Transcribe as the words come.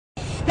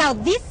Now,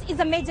 this is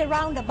a major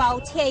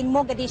roundabout here in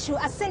Mogadishu,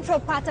 a central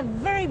part, a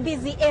very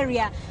busy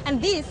area.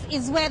 And this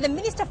is where the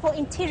Minister for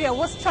Interior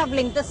was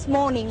traveling this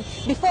morning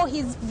before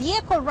his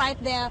vehicle right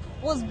there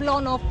was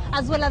blown off,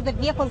 as well as the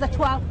vehicles that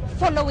were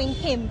following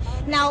him.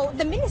 Now,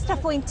 the Minister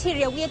for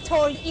Interior, we are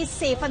told, is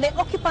safe, and the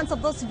occupants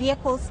of those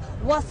vehicles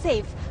were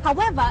safe.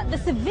 However, the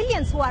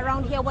civilians who are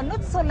around here were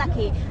not so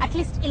lucky. At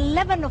least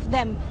 11 of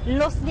them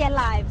lost their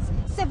lives.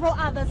 Several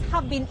others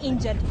have been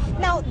injured.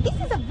 Now, this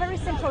is a very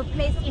central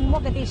place in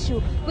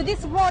Mogadishu, with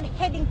this road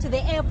heading to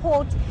the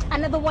airport,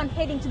 another one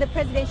heading to the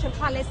presidential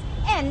palace,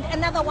 and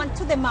another one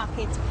to the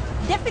market.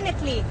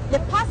 Definitely, the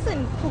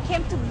person who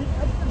came to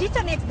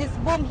detonate this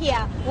bomb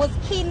here was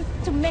keen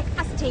to make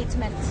a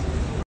statement.